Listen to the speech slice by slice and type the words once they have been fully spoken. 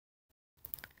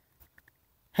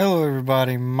Hello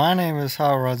everybody, my name is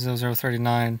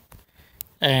HowRod0039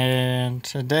 and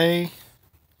today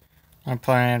I'm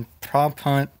playing Prop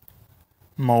Hunt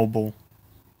Mobile.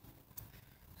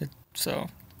 So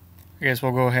I guess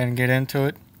we'll go ahead and get into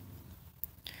it.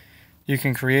 You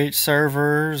can create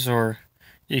servers or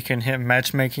you can hit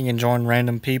matchmaking and join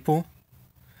random people.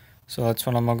 So that's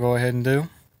what I'm going to go ahead and do.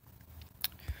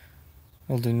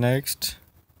 We'll do next.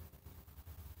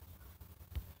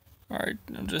 Alright,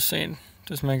 I'm just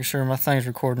making sure my thing's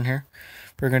recording here.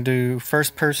 We're going to do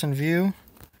first person view.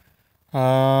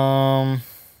 Let's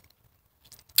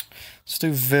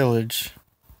do village.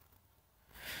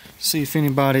 See if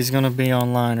anybody's gonna be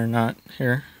online or not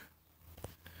here.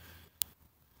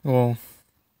 We'll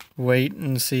wait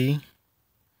and see.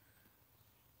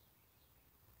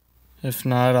 If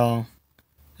not, I'll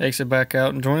exit back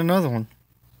out and join another one.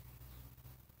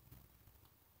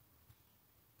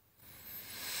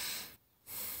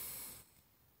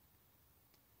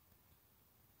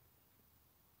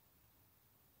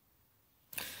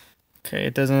 Okay,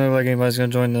 it doesn't look like anybody's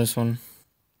gonna join this one.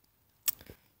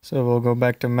 So we'll go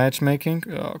back to matchmaking.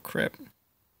 Oh crap.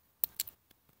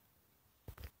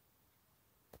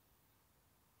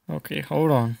 Okay,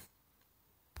 hold on.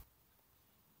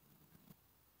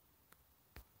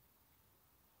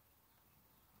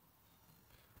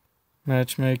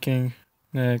 Matchmaking.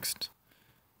 Next.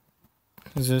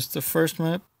 Is this the first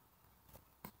map?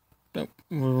 Nope.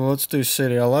 Well, let's do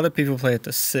city. A lot of people play at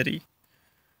the city.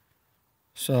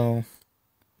 So,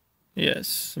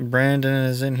 yes, Brandon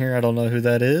is in here. I don't know who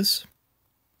that is.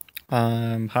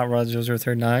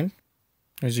 HotRod0039,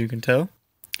 as you can tell.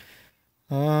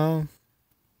 I'm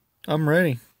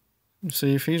ready. Let's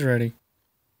see if he's ready.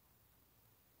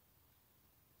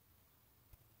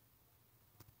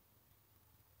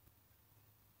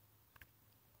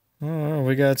 Oh,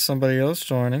 we got somebody else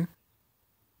joining.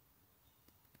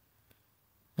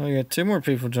 Oh, we got two more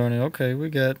people joining. Okay, we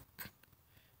got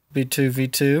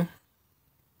B2V2.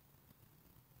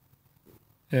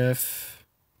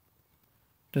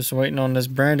 Just waiting on this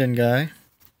Brandon guy.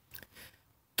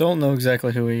 Don't know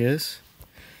exactly who he is.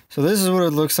 So this is what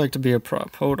it looks like to be a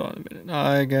prop. Hold on a minute.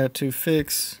 I got to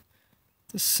fix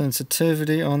the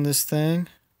sensitivity on this thing.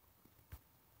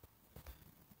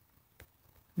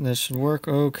 This should work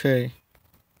okay.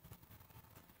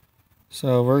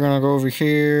 So we're gonna go over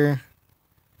here.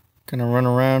 Gonna run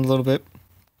around a little bit.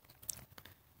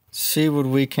 See what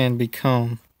we can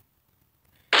become.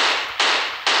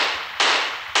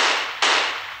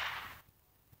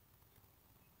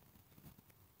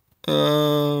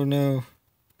 Oh no.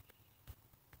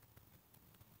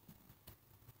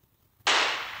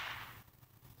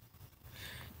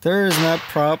 There is not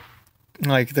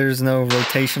there's no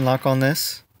rotation lock on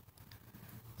this.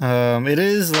 It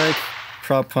is like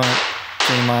Prop Hunt,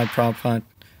 Gmod Prop Hunt,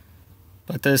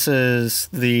 but this is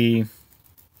the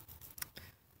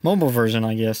mobile version,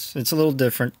 I guess. It's a little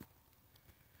different.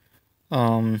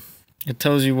 It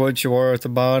tells you what you are at the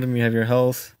bottom. You have your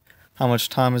health, how much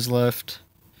time is left,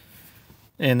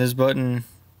 and this button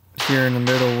here in the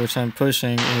middle, which I'm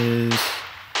pushing, is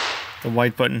the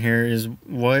white button here, is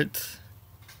what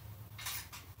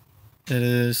it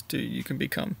is you can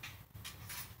become.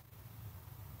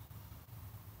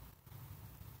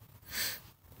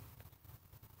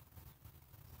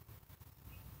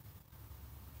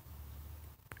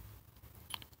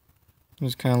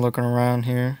 Just kind of looking around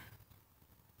here.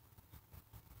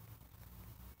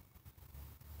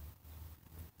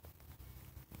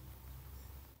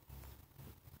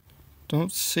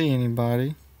 Don't see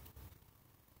anybody.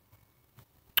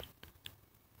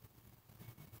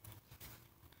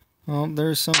 Oh,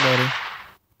 there's somebody.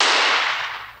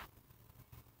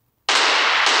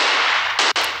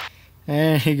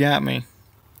 And he got me.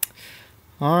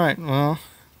 Alright, well,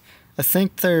 I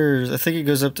think it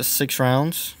goes up to 6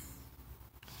 rounds.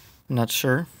 I'm not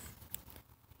sure.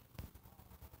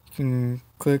 You can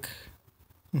click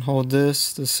and hold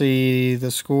this to see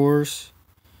the scores.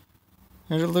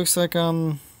 And it looks like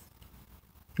am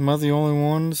I the only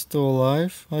one still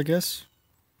alive, I guess,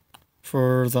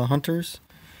 for the hunters.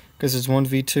 Because it's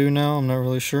 1v2 now, I'm not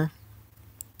really sure.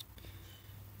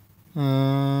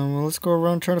 Well, let's go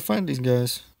around and try to find these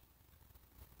guys.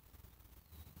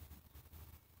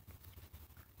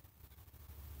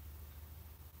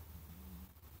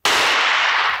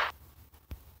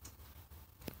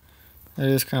 It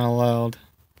is kind of loud.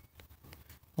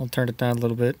 I'll turn it down a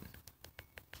little bit.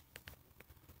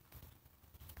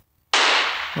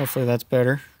 Hopefully that's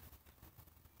better.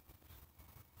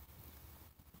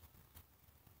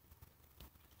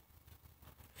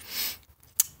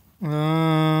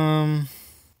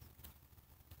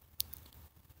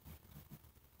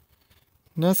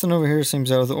 Nothing over here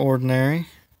seems out of the ordinary.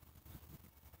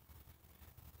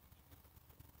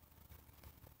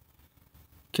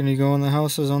 Can you go in the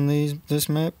houses on this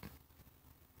map?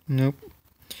 Nope.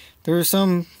 There are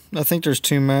some, I think there's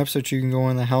 2 maps that you can go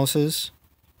in the houses.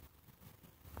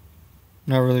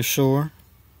 Not really sure.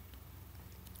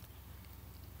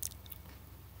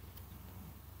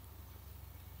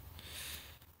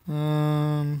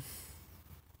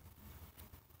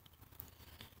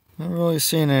 Not really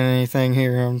seeing anything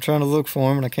here. I'm trying to look for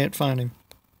him and I can't find him.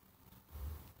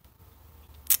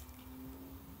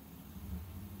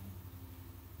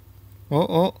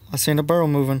 Oh, I seen a barrel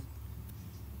moving.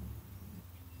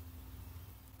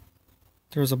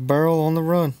 There's a barrel on the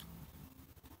run.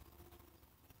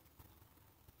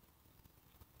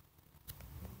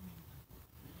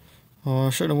 Oh, I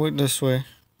shouldn't have went this way.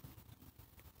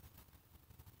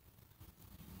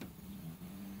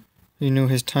 He knew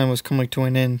his time was coming to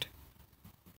an end.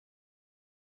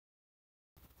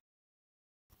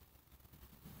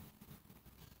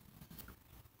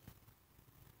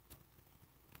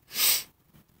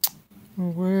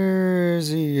 Where is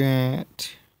he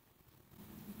at?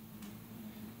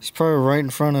 He's probably right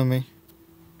in front of me.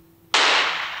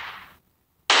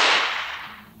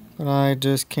 But I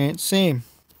just can't see him.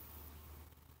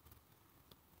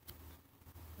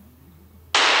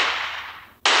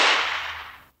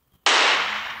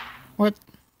 What?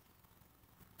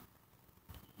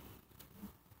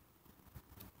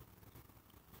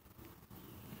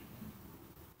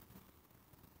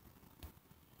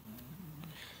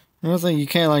 I don't think you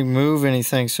can't like move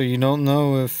anything, so you don't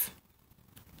know if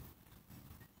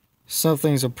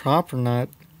something's a prop or not.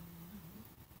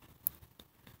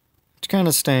 Which kind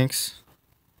of stinks.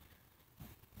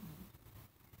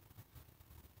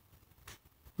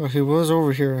 Well, he was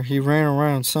over here. He ran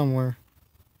around somewhere.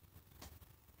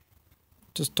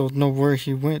 Just don't know where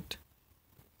he went.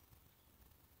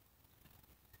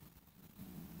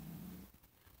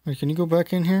 Wait, can you go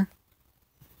back in here?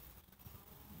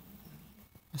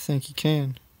 I think he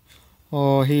can.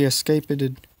 Oh, he escaped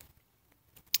it.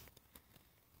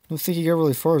 Don't think he got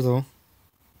really far though.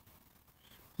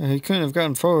 He couldn't have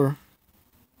gotten far.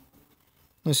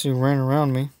 Unless he ran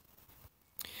around me.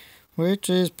 Which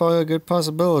is probably a good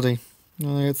possibility.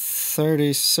 Only got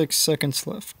 36 seconds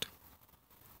left.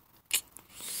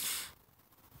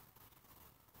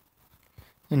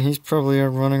 And he's probably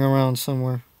out running around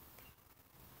somewhere.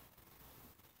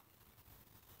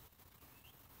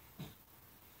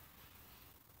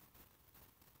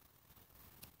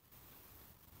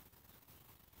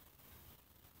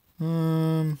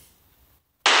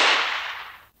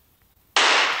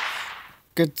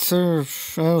 Good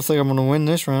serve. I don't think I'm gonna win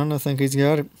this round. I think he's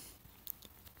got it.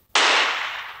 He's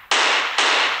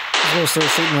gonna start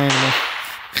shooting randomly.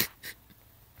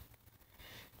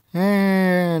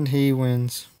 And he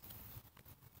wins.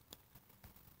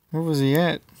 Where was he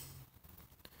at?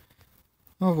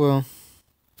 Oh well.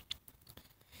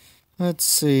 Let's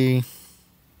see.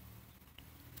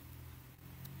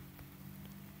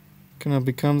 Can I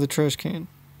become the trash can?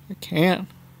 I can.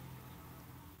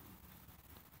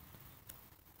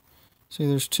 See,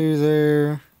 there's 2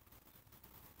 there.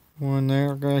 1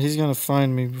 there. God, he's gonna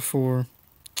find me before.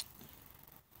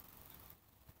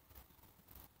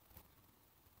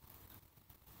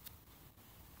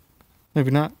 Maybe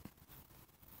not.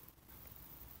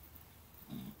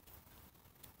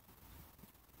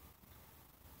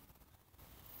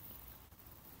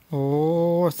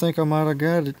 Oh, I think I might have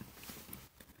got it.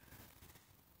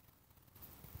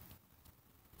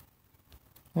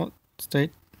 What? Stay.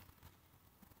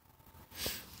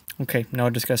 Okay, now I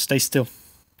just gotta stay still.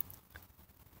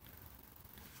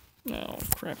 Oh,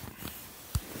 crap.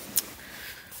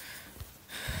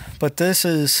 But this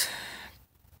is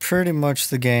pretty much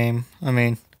the game. I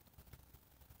mean,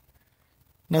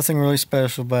 nothing really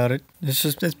special about it.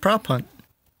 It's Prop Hunt.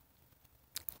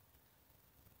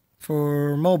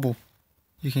 For mobile.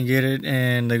 You can get it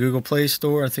in the Google Play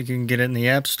Store. I think you can get it in the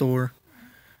App Store.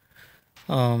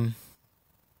 I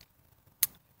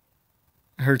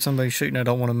heard somebody shooting. I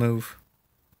don't want to move.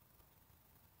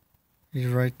 He's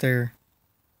right there.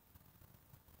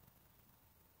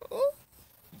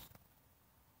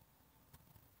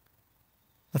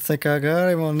 I think I got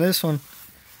him on this one.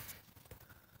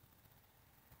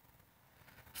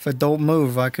 If I don't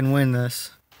move, I can win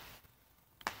this.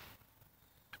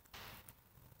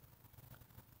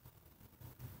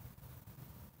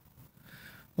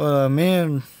 Well, me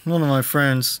and one of my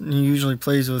friends, he usually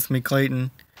plays with me, Clayton.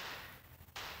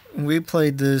 We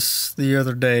played this the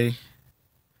other day.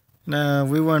 Nah,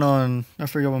 we went on, I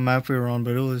forget what map we were on,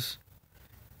 but it was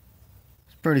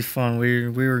pretty fun. We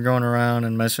were going around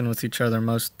and messing with each other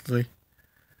mostly.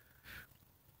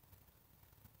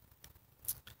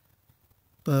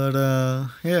 But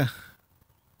yeah.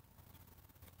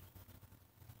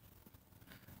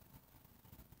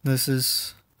 This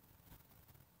is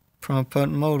Prop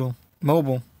Hunt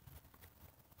Mobile.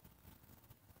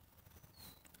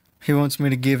 He wants me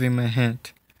to give him a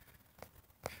hint.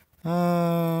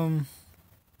 I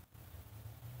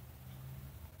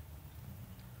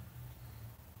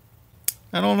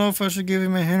don't know if I should give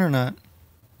him a hint or not.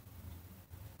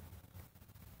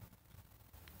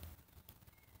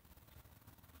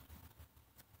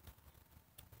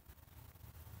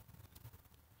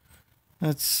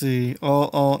 Let's see.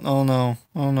 Oh no.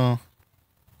 Oh no.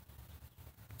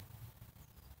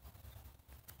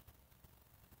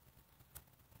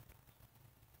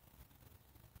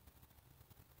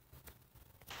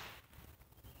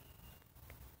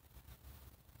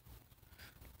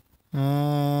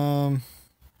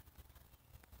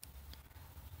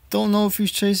 Don't know if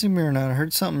he's chasing me or not. I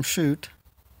heard something shoot.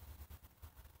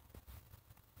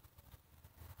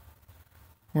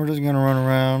 We're just gonna run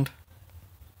around.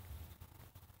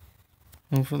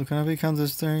 Can I become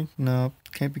this thing? No,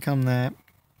 can't become that.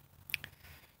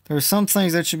 There are some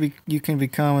things that you can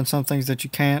become and some things that you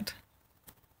can't.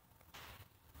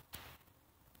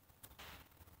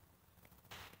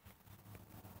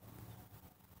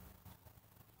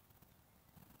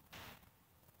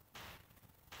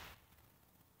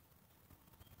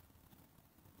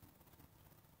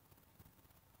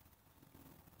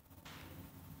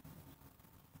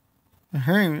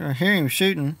 I hear him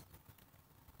shooting.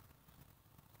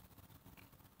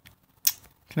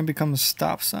 Can I become a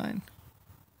stop sign?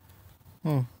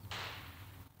 Oh.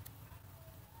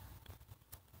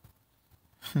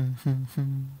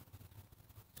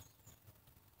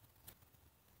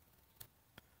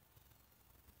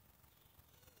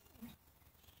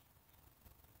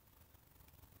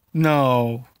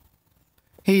 No.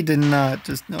 He did not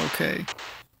just okay.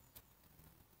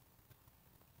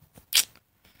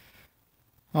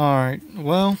 Alright,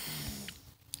 well.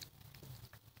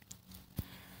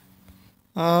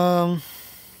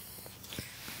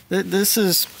 This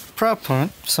is Prop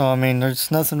Hunt, so I mean, there's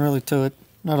nothing really to it.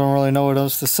 I don't really know what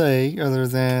else to say other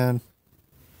than,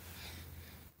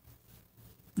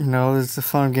 you know, it's a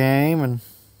fun game and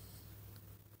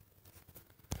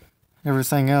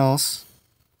everything else.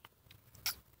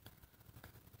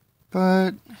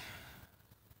 But,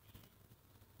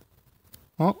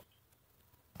 oh,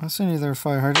 I see you there,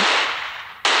 fire hydrant.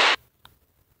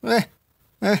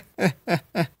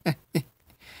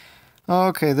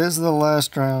 Okay, this is the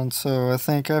last round, so I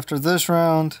think after this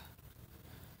round,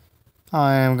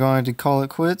 I am going to call it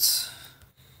quits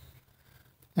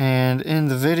and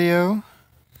end the video.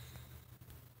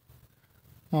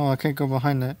 Oh, I can't go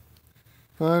behind that,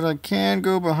 but I can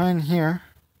go behind here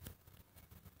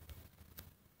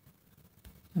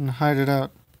and hide it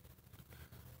out,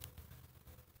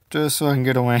 just so I can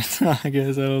get away. I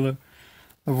guess, I don't know.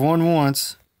 I've won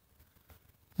once,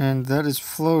 and that is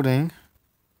floating.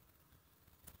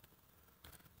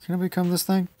 Can I become this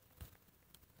thing?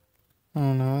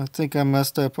 Oh no, I think I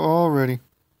messed up already.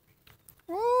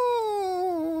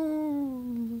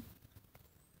 Ooh.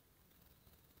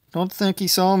 Don't think he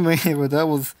saw me, but that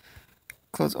was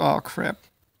close. Oh crap.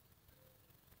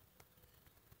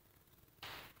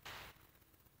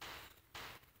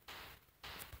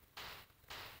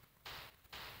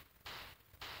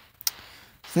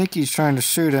 I think he's trying to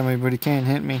shoot at me, but he can't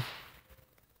hit me.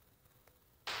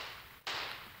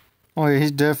 Oh yeah,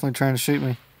 he's definitely trying to shoot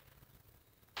me.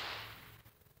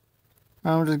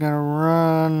 I'm just gonna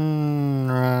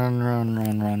run.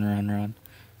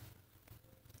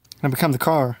 I become the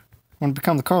car. I want to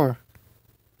become the car.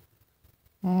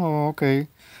 Oh, okay.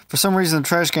 For some reason, the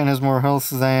trash can has more health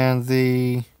than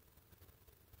the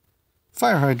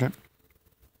fire hydrant.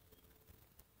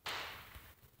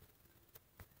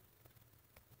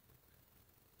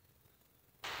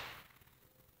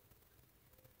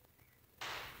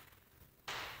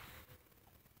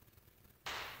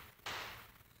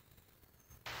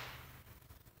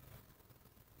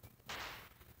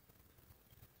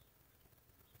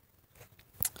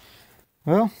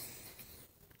 Well,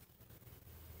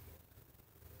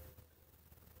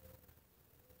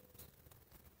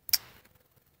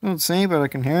 I don't see, but I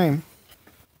can hear him.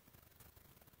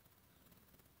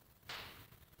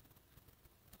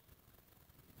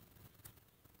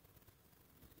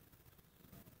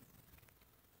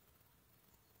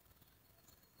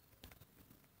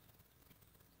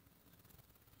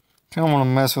 Kind of want to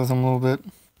mess with him a little bit,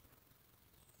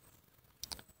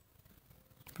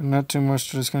 but not too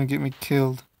much. Just gonna get me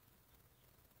killed.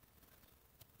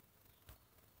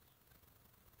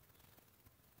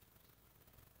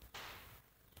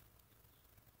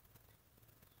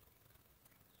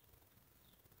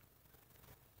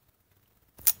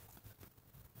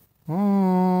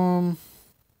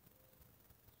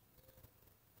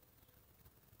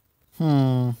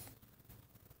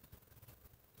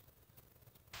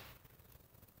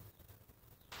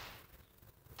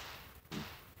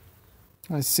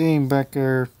 I see him back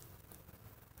there.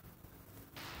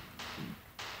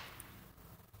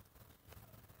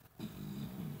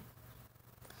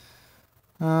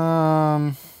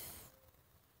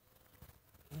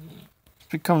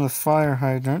 Become the fire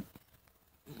hydrant.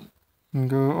 And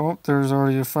go, oh, there's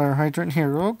already a fire hydrant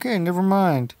here. Okay, never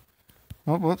mind.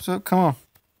 Oh, whoops, oh, come on.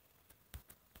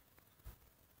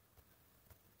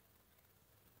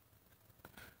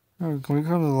 Oh, can we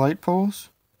go to the light poles?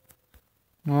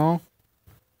 No.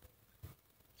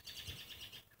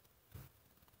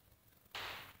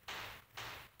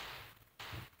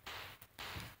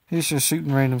 He's just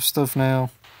shooting random stuff now.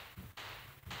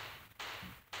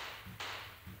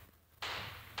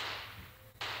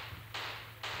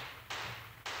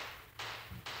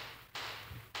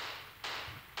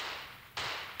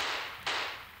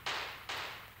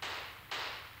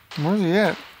 Where's he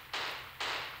at?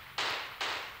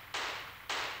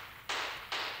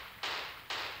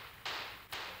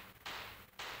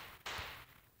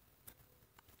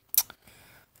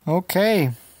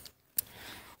 Okay.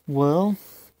 Well,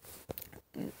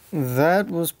 that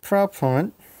was Prop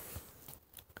Hunt.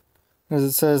 As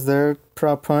it says there,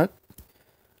 Prop Hunt.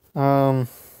 You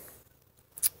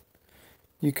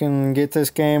can get this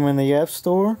game in the App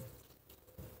Store.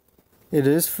 It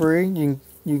is free.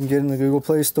 You can get it in the Google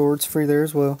Play Store. It's free there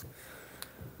as well.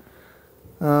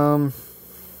 I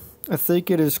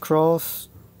think it is cross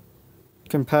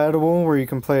compatible where you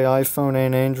can play iPhone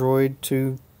and Android,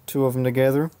 two of them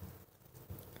together.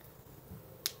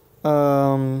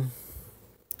 But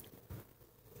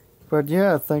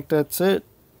yeah, I think that's it.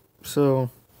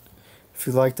 So if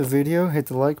you liked the video, hit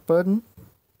the like button.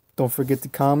 Don't forget to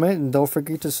comment and don't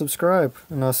forget to subscribe.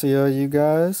 And I'll see all you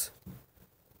guys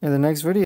in the next video.